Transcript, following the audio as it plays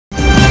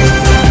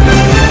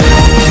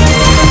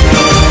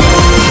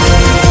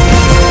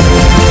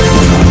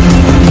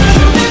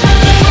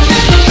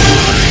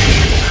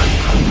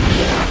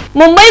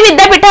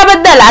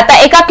आता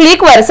एका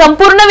क्लिकवर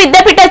संपूर्ण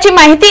विद्यापीठाची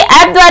माहिती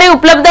ॲपद्वारे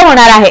उपलब्ध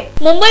होणार आहे।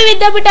 मुंबई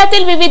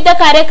विद्यापीठातील विविध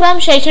कार्यक्रम,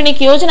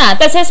 शैक्षणिक योजना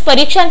तसेच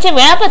परीक्षांचे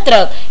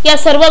वेळापत्रक या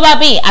सर्व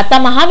बाबी आता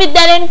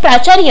महाविद्यालयीन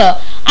प्राचार्य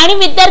आणि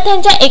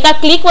विद्यार्थ्यांच्या एका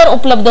क्लिकवर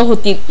उपलब्ध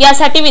होतील।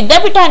 यासाठी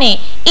विद्यापीठाने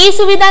ई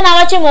सुविधा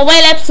नावाचे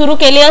मोबाईल ॲप सुरू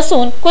केले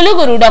असून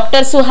कुलगुरू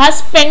डॉक्टर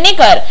सुहास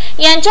पेडणेकर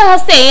यांच्या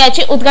हस्ते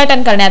याचे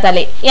उद्घाटन करण्यात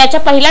आले। याच्या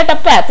पहिल्या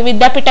टप्प्यात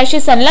विद्यापीठाशी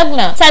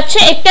संलग्न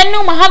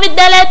 791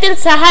 महाविद्यालयातील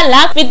 6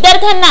 लाख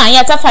विद्यार्थ्यांना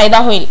याचा फायदा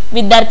होईल।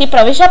 विद्यार्थी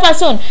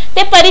प्रवेशापासून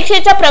ते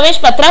परीक्षेच्या प्रवेश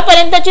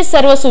पत्रापर्यंतची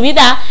सर्व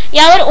सुविधा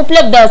यावर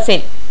उपलब्ध असेल।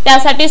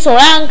 त्यासाठी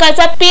 16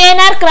 अंकाचा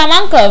PNR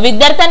क्रमांक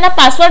विद्यार्थ्यांना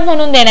पासवर्ड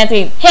म्हणून देण्यात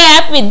येईल। हे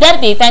ॲप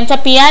विद्यार्थी त्यांच्या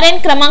PRN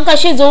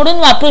क्रमांकाशी जोडून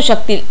वापरू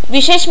शकतील।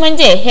 विशेष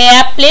म्हणजे हे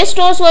ॲप प्ले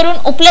स्टोअर्स वरून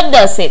उपलब्ध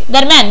असेल।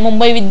 दरम्यान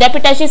मुंबई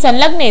विद्यापीठाशी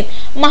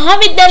संलग्नित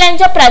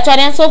महाविद्यालयांच्या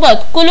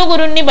प्राचार्यांसोबत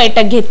कुलगुरूंनी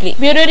बैठक घेतली।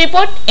 Bureau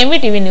report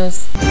MVTV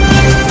news.